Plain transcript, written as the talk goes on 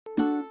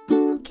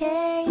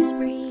case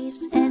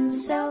briefs, and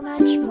so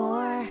much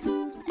more.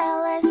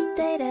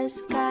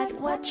 LSData's got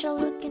what you're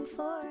looking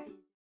for.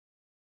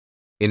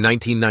 In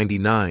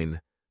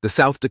 1999, the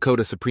South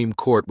Dakota Supreme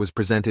Court was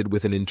presented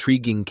with an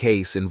intriguing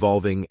case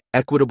involving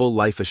Equitable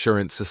Life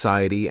Assurance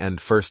Society and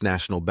First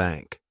National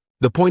Bank.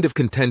 The point of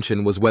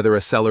contention was whether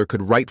a seller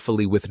could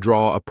rightfully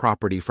withdraw a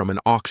property from an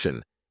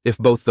auction if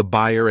both the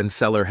buyer and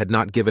seller had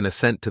not given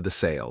assent to the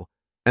sale,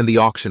 and the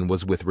auction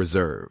was with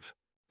reserve.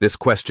 This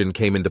question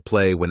came into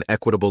play when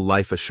Equitable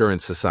Life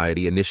Assurance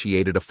Society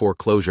initiated a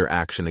foreclosure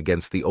action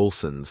against the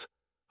Olsons,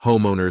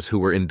 homeowners who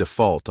were in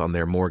default on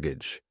their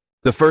mortgage.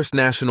 The First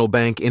National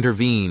Bank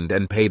intervened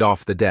and paid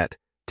off the debt,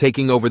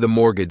 taking over the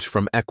mortgage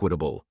from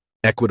Equitable.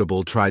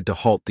 Equitable tried to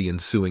halt the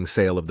ensuing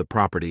sale of the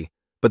property,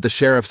 but the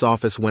sheriff's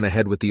office went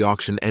ahead with the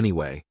auction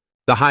anyway.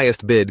 The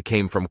highest bid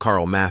came from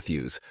Carl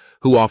Mathews,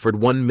 who offered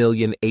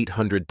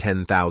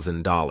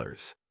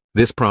 $1,810,000.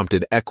 This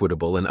prompted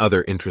Equitable and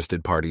other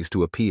interested parties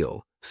to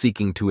appeal,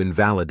 seeking to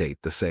invalidate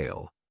the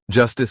sale.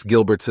 Justice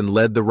Gilbertson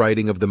led the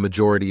writing of the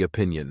majority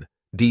opinion,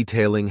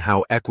 detailing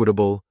how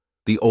Equitable,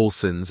 the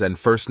Olsons, and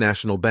First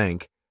National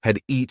Bank had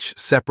each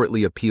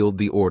separately appealed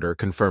the order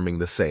confirming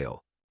the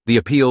sale. The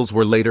appeals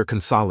were later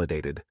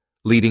consolidated,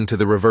 leading to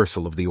the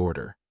reversal of the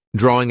order.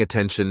 Drawing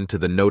attention to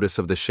the notice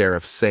of the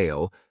sheriff's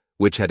sale,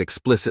 which had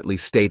explicitly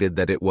stated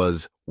that it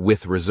was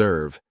with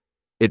reserve,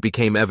 it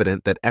became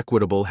evident that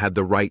Equitable had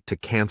the right to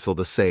cancel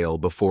the sale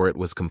before it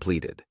was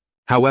completed.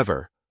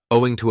 However,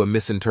 owing to a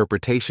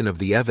misinterpretation of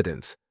the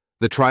evidence,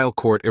 the trial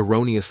court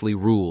erroneously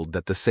ruled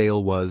that the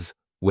sale was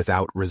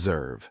without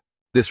reserve.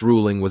 This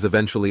ruling was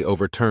eventually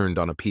overturned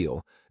on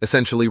appeal,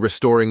 essentially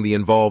restoring the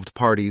involved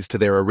parties to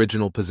their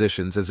original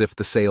positions as if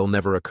the sale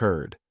never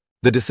occurred.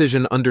 The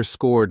decision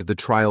underscored the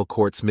trial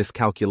court's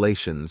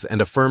miscalculations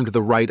and affirmed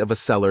the right of a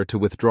seller to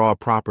withdraw a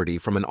property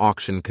from an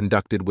auction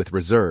conducted with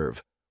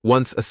reserve,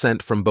 once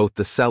assent from both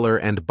the seller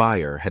and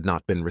buyer had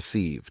not been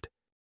received.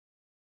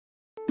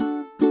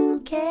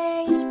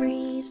 Case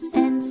briefs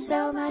and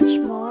so much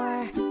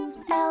more.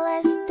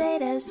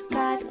 LSData's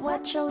got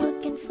what you're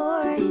looking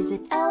for.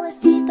 Visit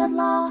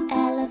lsd.law,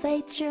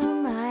 elevate your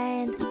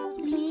mind.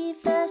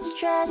 Leave the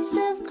stress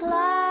of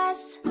climb.